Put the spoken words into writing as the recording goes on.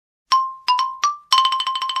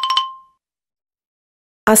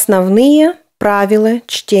Основные правила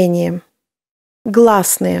чтения.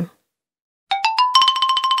 Гласные.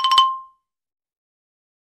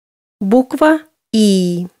 Буква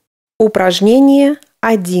И. Упражнение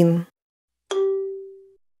 1.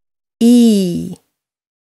 И.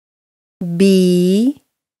 Би.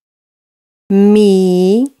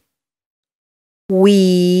 Ми.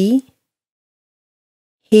 We.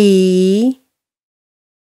 He.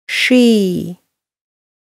 She.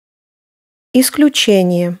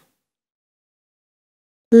 Исключение.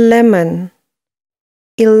 Lemon.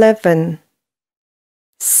 11.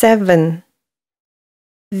 7.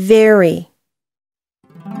 Very.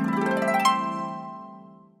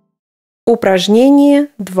 Упражнение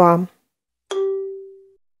 2.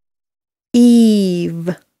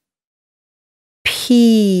 Eve.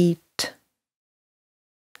 Pete.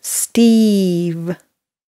 Steve.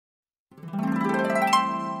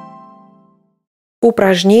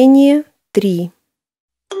 Упражнение 3.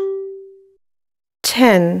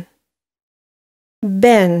 10.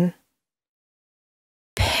 Ben.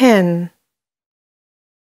 Pen.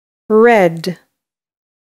 Red.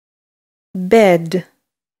 Bed.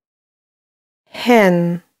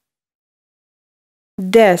 Hen.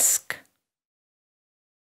 Desk.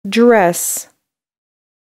 Dress.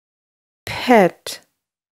 Pet.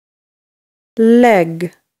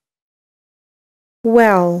 Leg.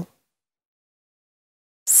 Well.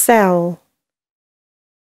 Sell.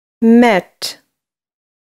 Met.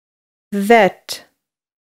 Vet.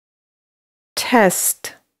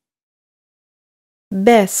 Test.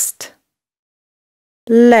 Best.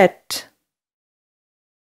 Let.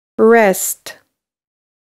 Rest.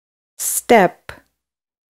 Step.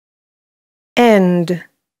 End.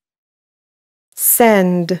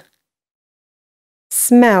 Send.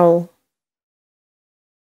 Smell.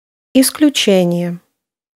 Исключение.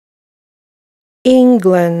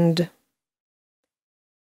 England.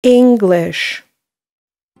 English.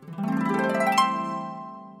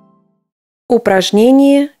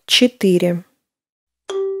 Упражнение 4.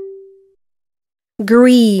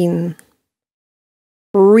 Green.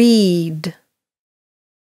 Read.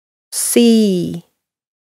 See.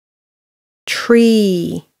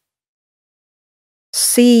 Tree.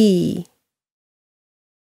 See.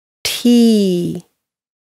 Tea.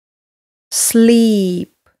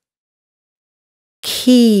 Sleep.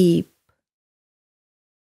 Keep.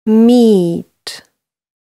 Meet.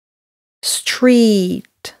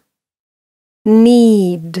 Street.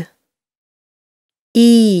 Need.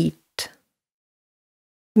 Eat.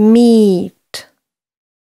 Meet.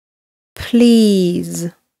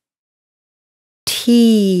 Please.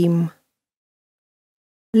 Team.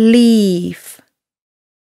 Leaf.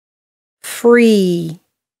 Free.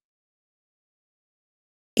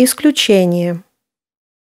 Исключение.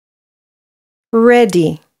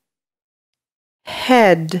 Ready.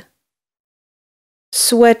 Head.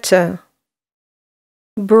 Sweater.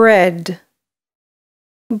 Bread.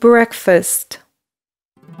 Breakfast.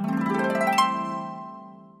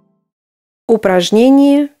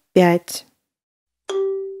 Упражнение 5.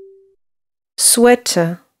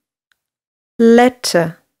 Sweater.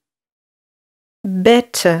 Letter.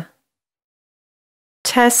 Better.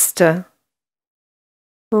 Tester.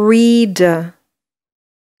 Reader.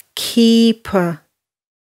 Keeper.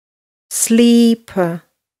 Sleeper.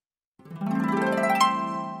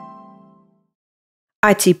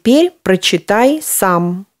 А теперь прочитай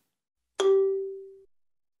сам.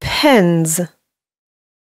 Pens.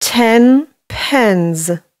 10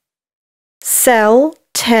 pens. Sell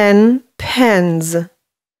 10 pens.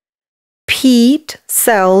 Pete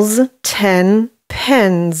sells 10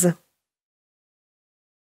 pens.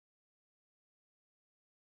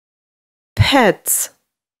 Pets.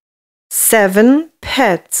 7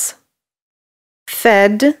 pets.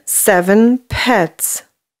 Fed 7 pets.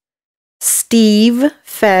 Steve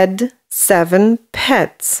fed 7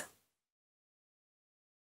 pets.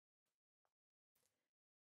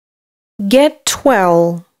 Get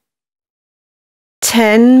well.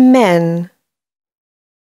 10 men.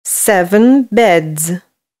 7 beds.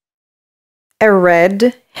 A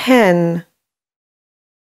red hen.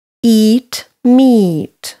 Eat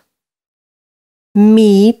meat.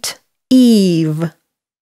 Meet Eve.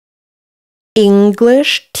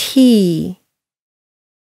 English tea.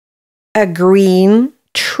 A green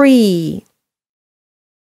tree.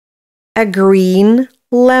 A green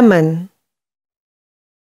lemon.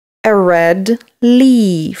 A red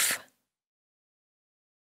leaf.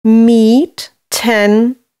 Meet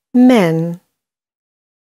 10 men.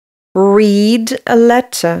 Read a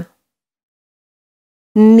letter.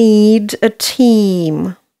 Need a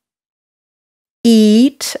team.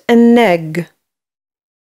 Eat an egg.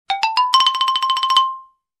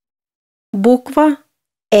 Буква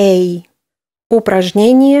A.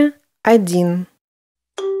 Упражнение 1.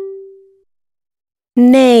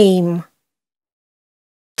 Name.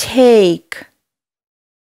 Take.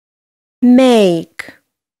 Make.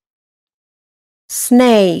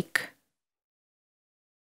 Snake.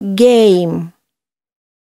 Game.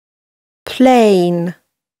 Plane.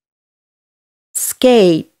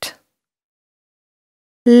 Skate.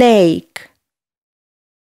 Lake.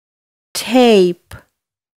 Tape.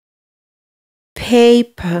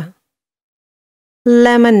 Paper.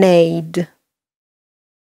 Lemonade.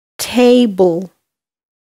 Table.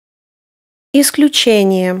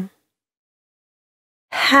 Исключение.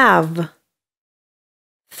 Have.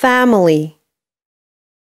 Family.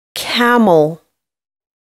 Camel.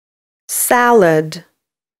 Salad.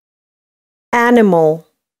 Animal.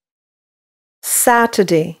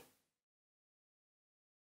 Saturday.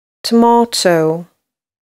 Tomato.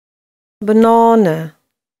 Banana.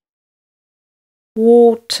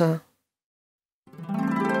 Water.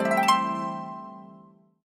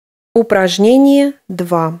 Упражнение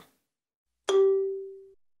 2.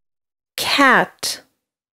 Cat.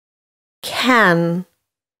 Can.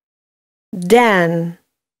 Dan.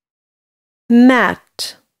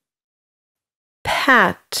 Mat.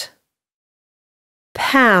 Pat.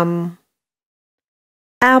 Pam.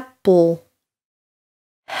 Apple.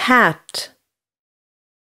 Hat.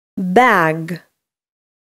 Bag.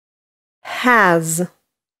 Has.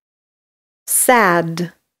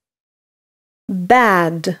 Sad.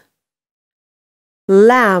 Bad.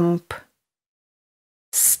 Lamp.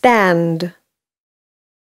 Stand.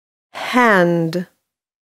 Hand.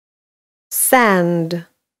 Sand.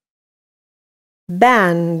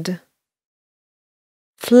 Band.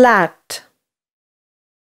 Flat.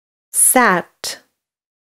 Sat.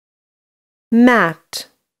 Mat.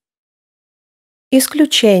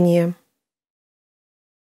 Исключение.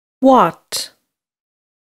 What?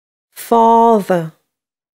 Father.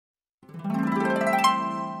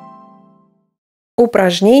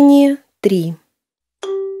 Упражнение 3.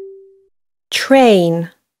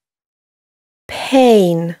 Train.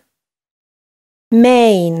 Pain.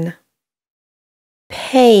 Main.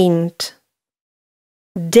 Paint.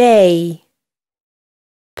 Day.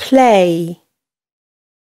 Play.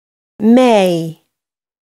 May.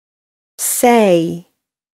 Say.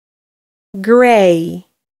 Gray.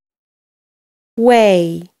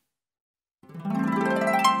 Way.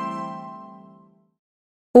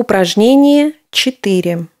 Упражнение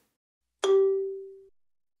 4.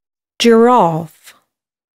 Giraffe.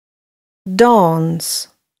 Dance.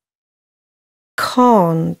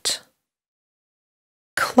 Can't.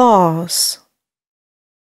 Class.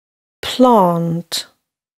 Plant.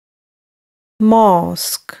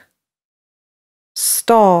 Mask.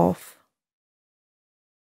 Staff.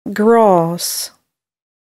 Grass.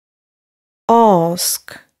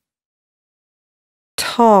 Ask.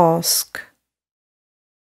 Task.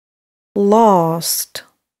 Last.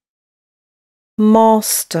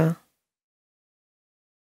 Master.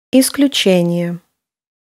 Исключение.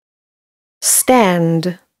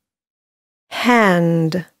 Stand.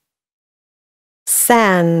 Hand.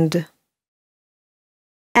 Sand.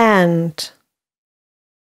 Ant.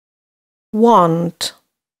 Want.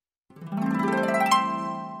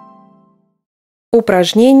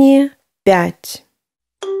 Упражнение 5.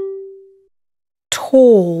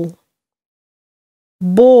 Tall.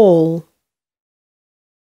 Ball.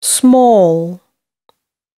 Small.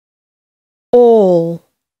 All.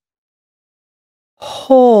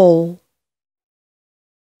 Whole.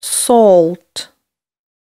 Salt.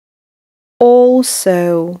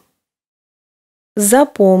 Also.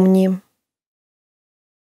 Запомни.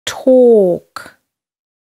 Talk.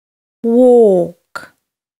 Walk.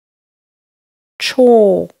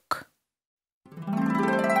 Chalk.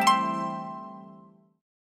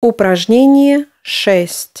 Упражнение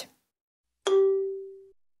 6.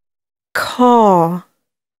 Car.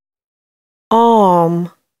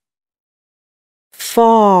 Arm.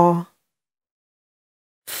 Far.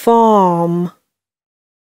 Farm.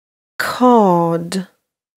 Card.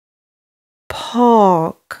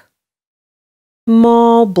 Park.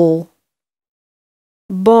 Marble.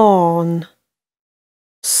 Barn.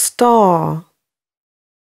 Star.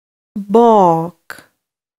 Bark.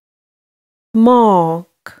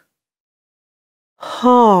 Mark.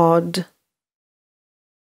 Hard.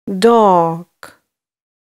 Dark.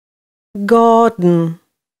 Garden.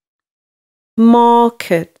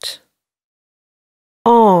 Market.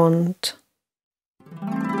 Aunt.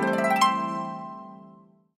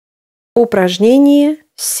 Упражнение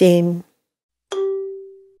 7.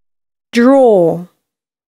 Draw.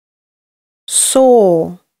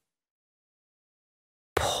 Saw.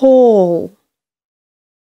 call,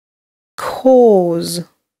 cause,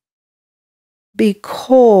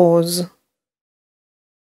 because,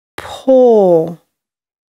 pour,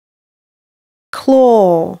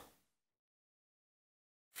 claw,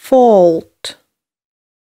 fault,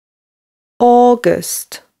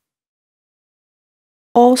 August,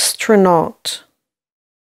 astronaut,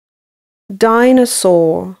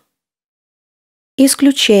 dinosaur.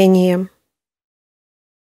 Исключение.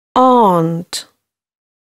 Aunt.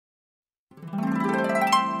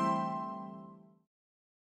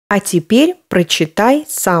 А теперь прочитай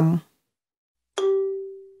сам.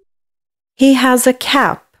 He has a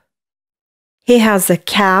cap. He has a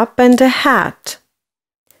cap and a hat.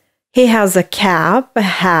 He has a cap, a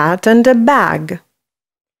hat, and a bag.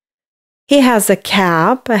 He has a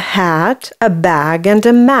cap, a hat, a bag, and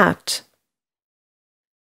a mat.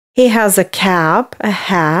 He has a cap, a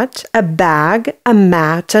hat, a bag, a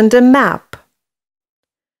mat, and a map.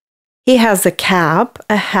 He has a cap,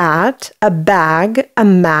 a hat, a bag, a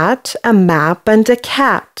mat, a map, and a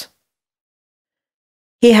cat.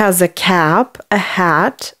 He has a cap, a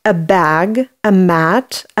hat, a bag, a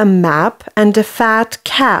mat, a map, and a fat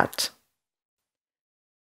cat.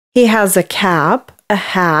 He has a cap, a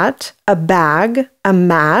hat, a bag, a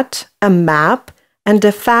mat, a map, and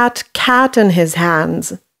a fat cat in his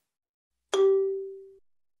hands.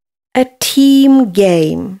 A team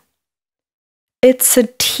game. It's a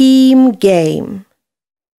team game.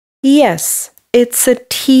 Yes, it's a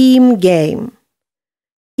team game.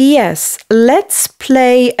 Yes, let's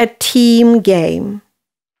play a team game.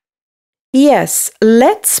 Yes,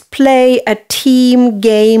 let's play a team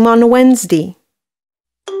game on Wednesday.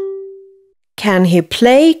 Can he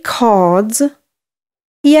play cards?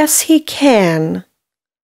 Yes, he can.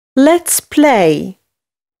 Let's play.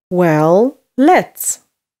 Well, let's.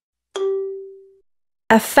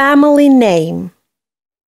 A family name.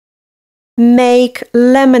 Make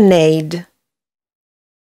lemonade.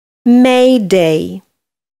 May Day.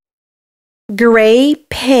 Gray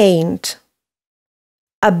paint.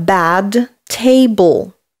 A bad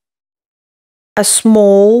table. A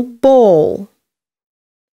small ball.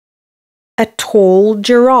 A tall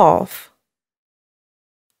giraffe.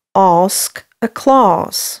 Ask a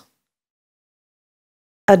class.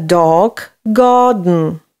 A dark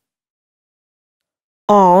garden.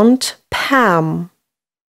 Aunt Pam.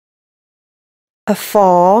 A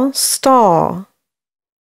far star.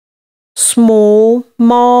 Small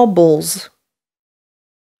marbles.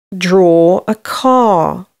 Draw a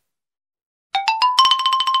car.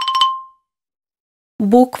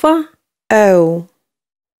 Буква O.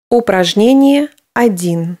 Упражнение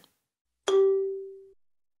 1.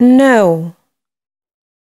 No.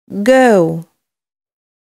 Go.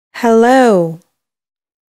 Hello.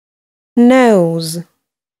 Nose.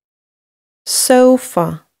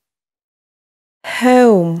 Sofa.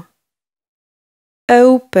 Home.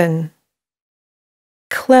 Open.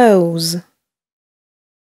 Close.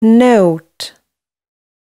 Note.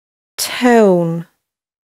 Tone.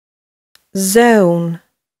 Zone.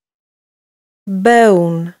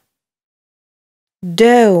 Bone.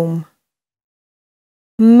 Dome.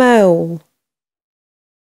 Mole.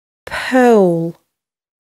 Pole.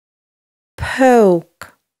 Poke.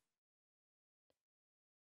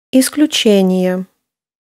 Исключение.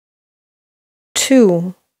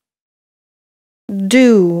 To.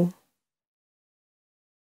 Do.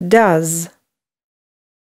 Does.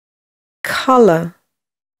 Color.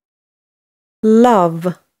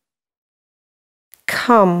 Love.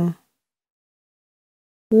 Come.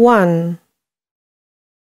 One.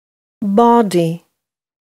 Body.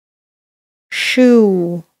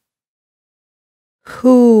 Shoe.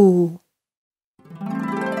 Who.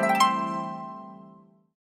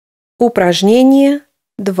 Упражнение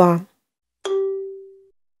 2.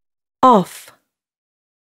 Off.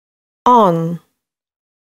 On.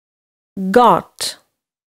 Got.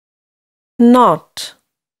 Not.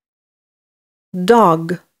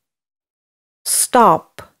 Dog.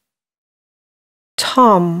 Stop.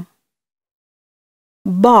 Tom.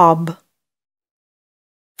 Bob.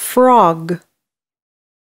 Frog.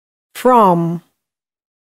 From.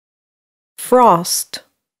 Frost.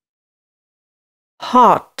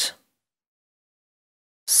 Hot.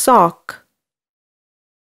 Sock.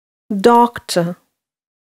 Doctor.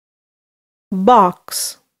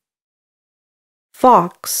 Box.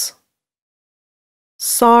 Fox.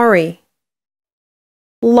 Sorry.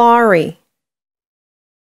 Lorry.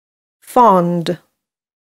 Fond.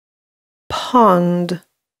 Pond.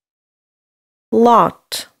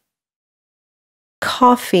 Lot.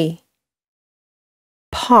 Coffee.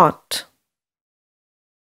 Pot.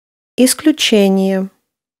 Исключение.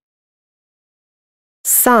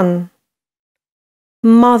 son,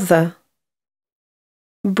 mother,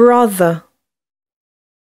 brother,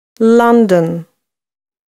 London,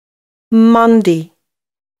 Monday,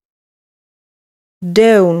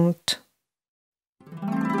 don't.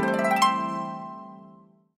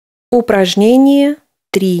 Упражнение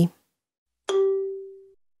 3.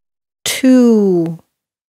 To,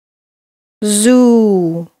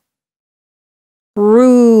 zoo,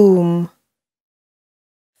 room,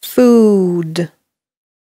 food,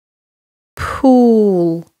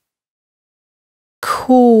 pool,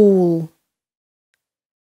 cool,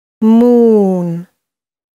 moon,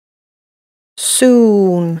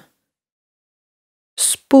 soon,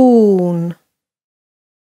 spoon,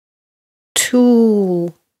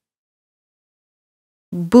 tool,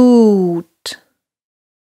 boot,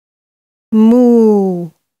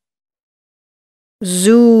 moo,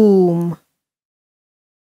 zoom.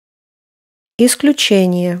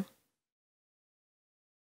 Исключение.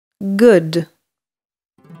 Good.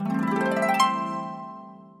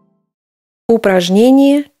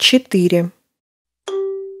 Упражнение 4.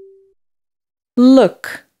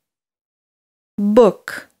 Look,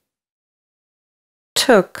 book,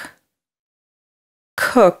 took,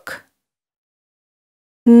 cook,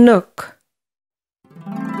 nook.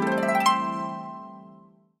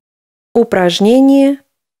 Упражнение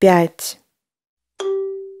 5.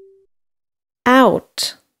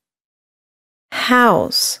 Out,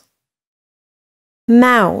 house,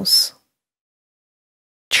 mouse,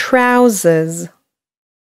 trousers,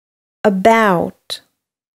 about,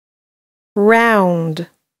 round,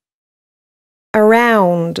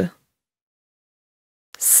 around,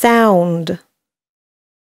 sound,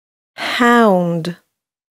 hound,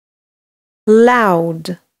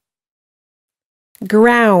 loud,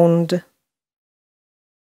 ground,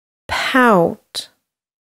 pout,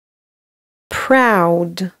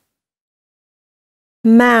 proud,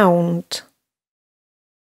 mount,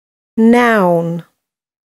 noun.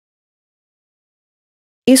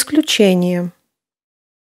 Исключение.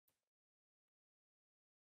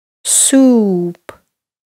 Soup,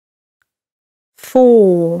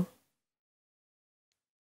 for,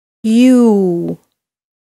 you,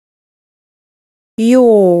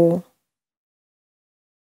 your,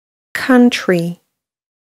 country,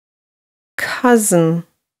 cousin.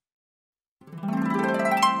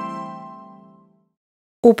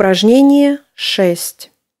 Упражнение 6.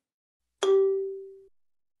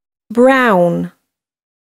 Brown,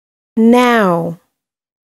 now,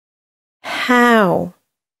 how,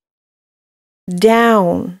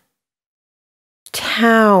 down,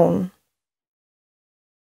 town,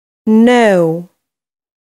 no,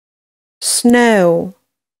 snow,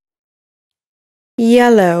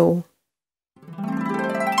 yellow.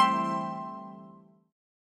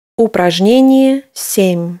 Упражнение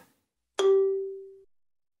 7.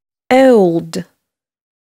 Old,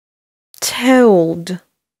 told,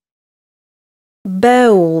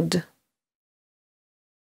 bold,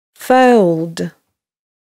 fold,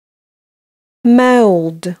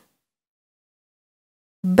 mold,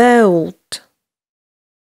 bolt,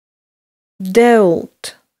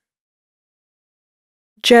 dolt,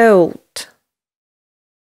 jolt,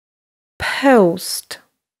 post,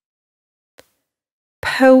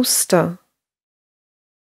 poster,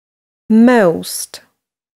 most.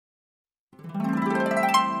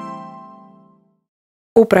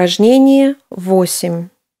 Упражнение 8.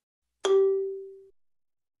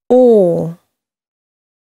 Or,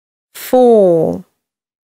 for,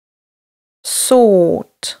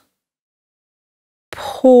 sort,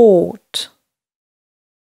 port,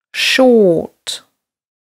 short,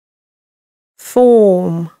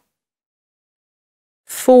 form,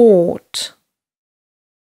 fort,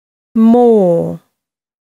 more,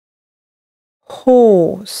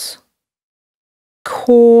 horse,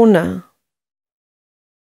 corner,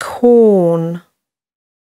 corn,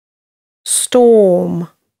 storm,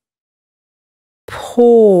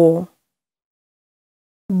 pour,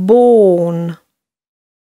 born,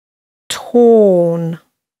 torn.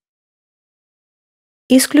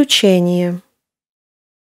 Исключение.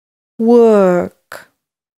 Work.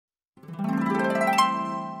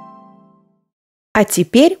 А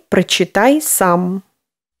теперь прочитай сам.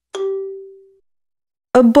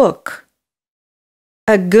 A book.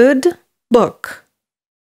 A good book.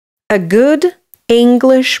 A good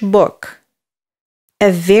English book.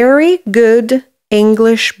 A very good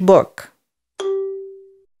English book.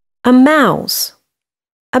 A mouse.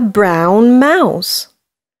 A brown mouse.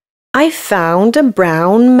 I found a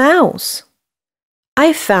brown mouse.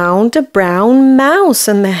 I found a brown mouse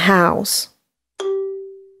in the house.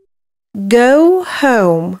 Go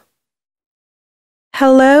home.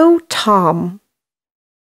 Hello, Tom.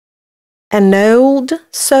 An old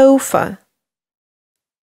sofa.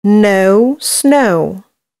 No snow.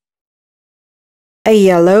 A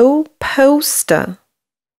yellow poster.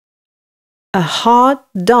 A hot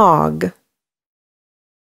dog.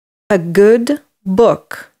 A good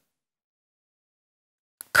book.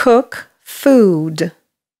 Cook food.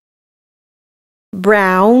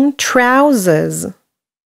 Brown trousers.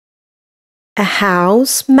 A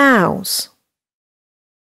house mouse.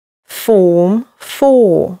 Form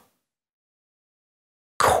 4.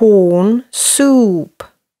 Corn soup.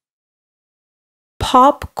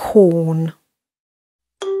 Popcorn.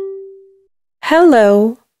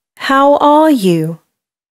 Hello, how are you?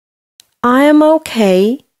 I am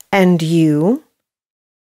okay, and you?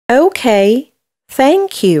 Okay,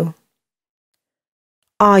 thank you.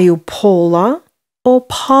 Are you Paula or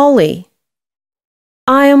Polly?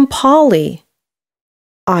 I am Polly.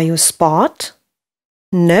 Are you Spot?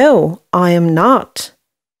 No, I am not.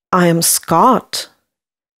 I am Scott.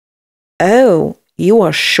 Oh, you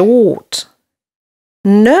are short.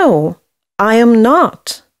 No, I am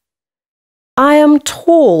not. I am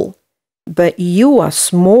tall, but you are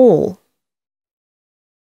small.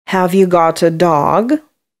 Have you got a dog?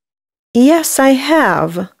 Yes, I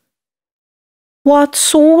have. What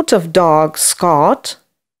sort of dog, Scott?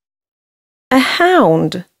 A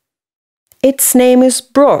hound. Its name is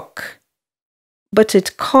Brooke, but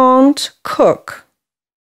it can't cook.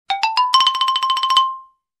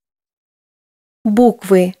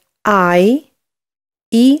 Буквы I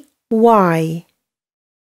и Y.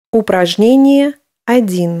 Упражнение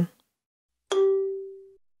 1.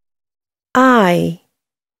 I.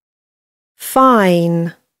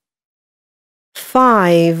 Fine.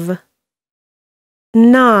 5.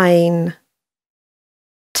 9.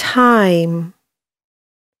 Time.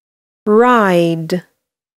 Ride.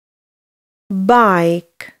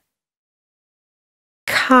 Bike.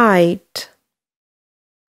 Kite.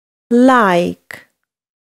 Like.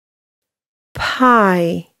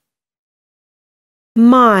 Pie.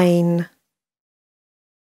 Mine.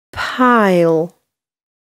 Pile.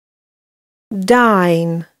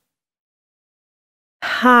 Dine.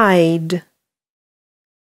 Hide.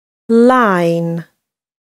 Line.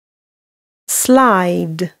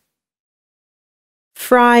 Slide.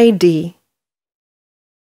 Friday.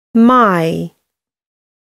 My.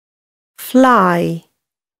 Fly.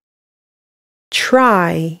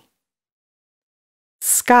 Try.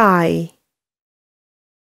 Sky.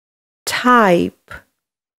 Type.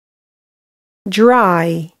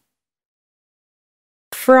 Dry.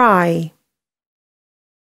 Fry.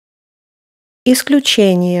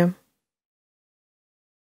 Исключение.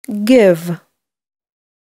 Give.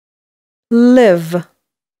 Live.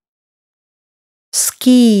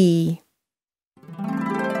 Ski.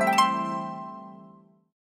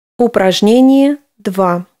 Упражнение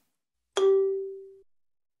 2.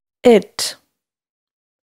 It.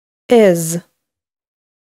 Is.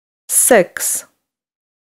 6.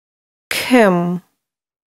 Kim.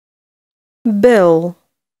 Bill.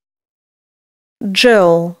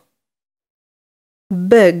 Jill.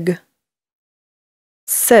 Big.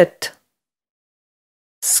 Sit.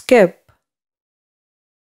 Skip.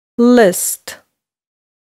 List.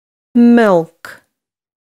 Milk.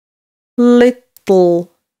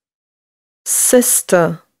 Little.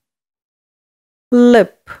 Sister.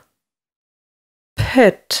 Lip.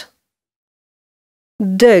 Pit.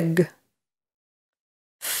 Dig.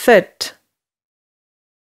 Fit.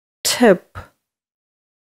 Tip.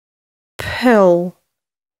 Pill.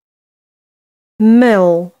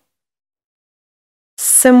 Mill.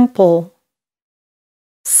 Simple.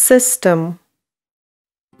 System.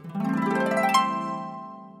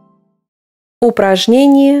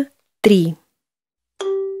 Упражнение 3.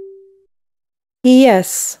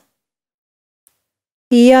 Yes.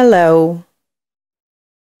 Yellow.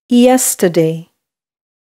 Yesterday.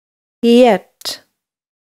 Yet.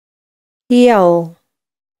 Yell.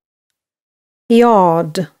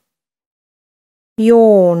 Yard.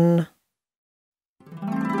 Yawn.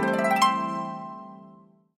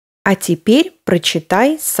 А теперь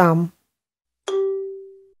прочитай сам.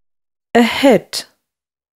 A hit.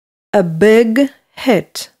 A big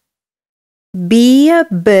hit. Be a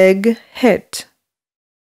big hit.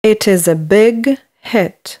 It is a big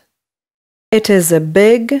hit. It is a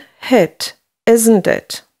big hit, isn't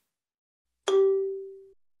it?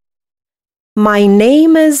 My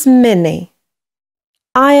name is Minnie.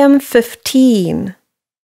 I am 15.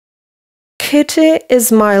 Kitty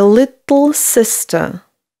is my little sister.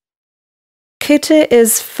 Kitty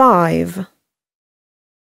is 5.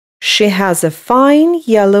 She has a fine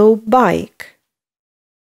yellow bike.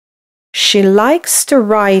 She likes to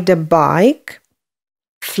ride a bike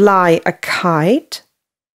fly a kite,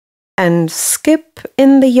 and skip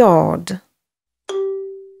in the yard.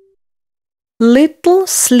 Little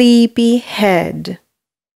sleepy head.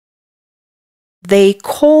 They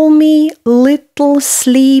call me little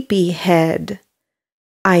sleepy head.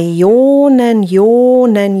 I yawn and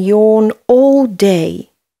yawn and yawn all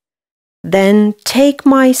day, then take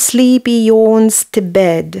my sleepy yawns to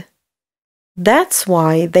bed. That's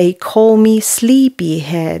why they call me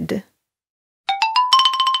sleepyhead.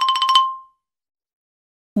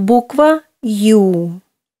 Буква Ю.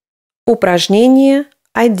 Упражнение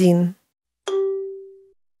 1.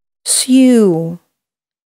 Sue.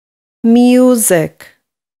 Music.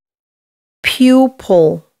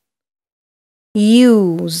 Pupil.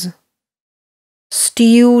 Use.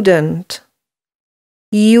 Student.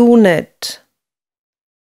 Unit.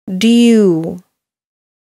 Due.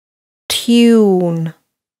 Tune.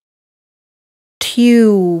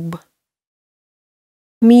 Tube.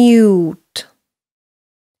 Mute.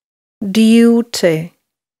 Duty.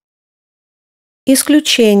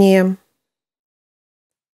 Исключение.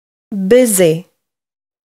 Busy.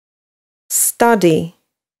 Study.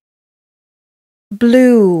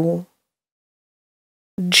 Blue.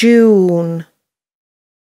 June.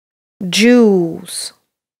 Juice.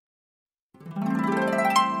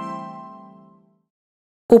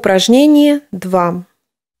 Упражнение 2.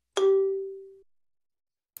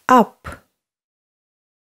 Up.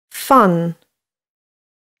 Fun.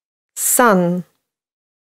 Sun.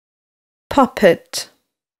 Puppet.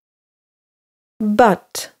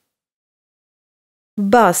 Butt.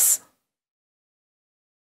 Bus.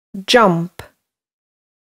 Jump.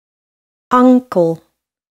 Uncle.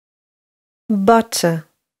 Butter.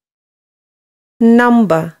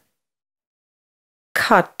 Number.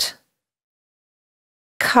 Cut.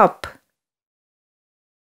 Cup.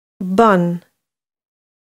 Bun.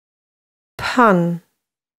 Pun.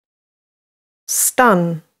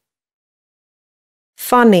 Stun.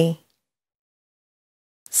 Funny.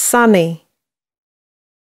 Sunny.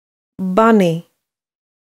 Bunny.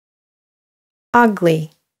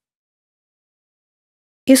 Ugly.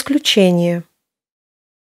 Исключение.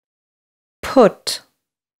 Put.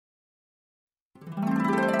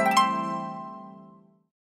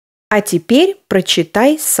 А теперь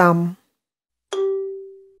прочитай сам.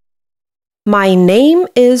 My name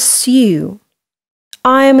is Sue.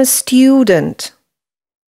 I am a student.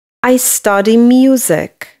 I study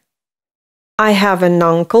music. I have an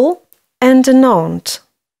uncle and an aunt.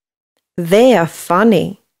 They are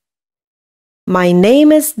funny. My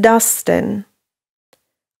name is Dustin.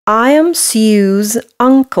 I am Sue's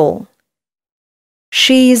uncle.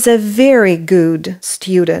 She is a very good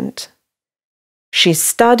student. She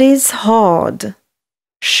studies hard.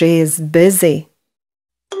 She is busy.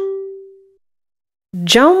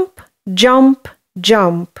 Jump, jump,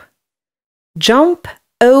 jump. Jump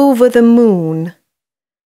over the moon.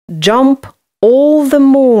 Jump all the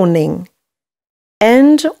morning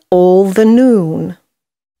and all the noon.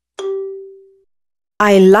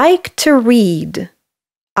 I like to read.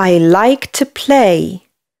 I like to play.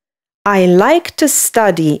 I like to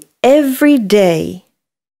study every day.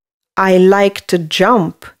 I like to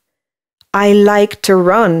jump. I like to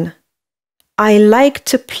run. I like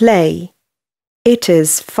to play. It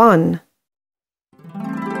is fun.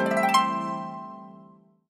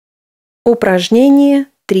 Упражнение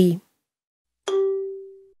 3.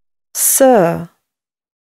 Sir.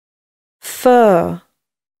 Fur.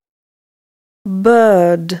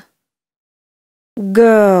 Bird.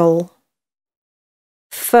 Girl.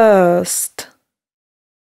 First.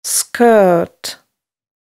 Skirt.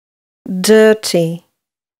 Dirty.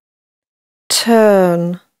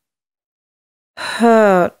 Turn.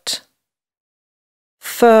 Hurt.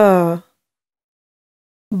 Fur.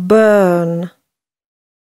 Burn.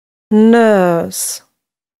 Nurse.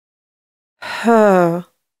 Her.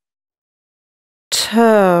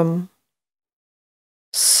 Term.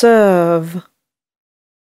 Serve.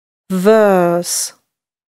 Verse.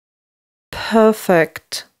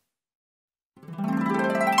 Perfect.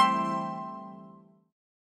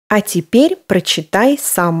 А теперь прочитай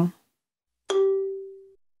сам.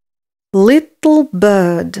 Little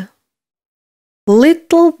bird.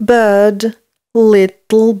 Little bird,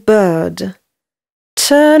 little bird.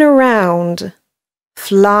 Turn around,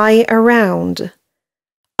 fly around,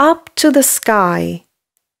 up to the sky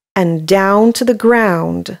and down to the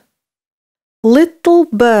ground. Little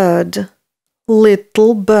bird,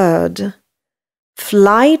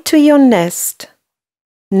 fly to your nest.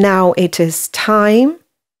 Now it is time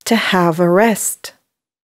to have a rest.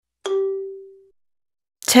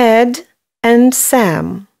 Ted and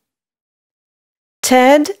Sam.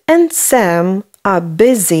 Ted and Sam are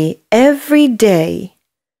busy every day.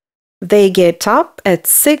 They get up at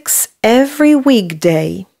 6 every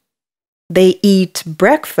weekday. They eat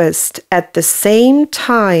breakfast at the same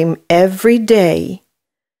time every day.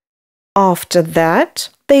 After that,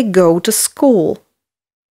 they go to school.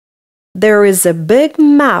 There is a big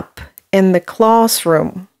map in the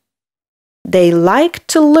classroom. They like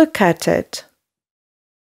to look at it.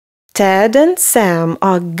 Ted and Sam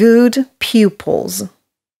are good pupils.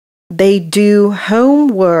 They do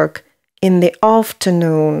homework in the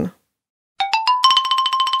afternoon.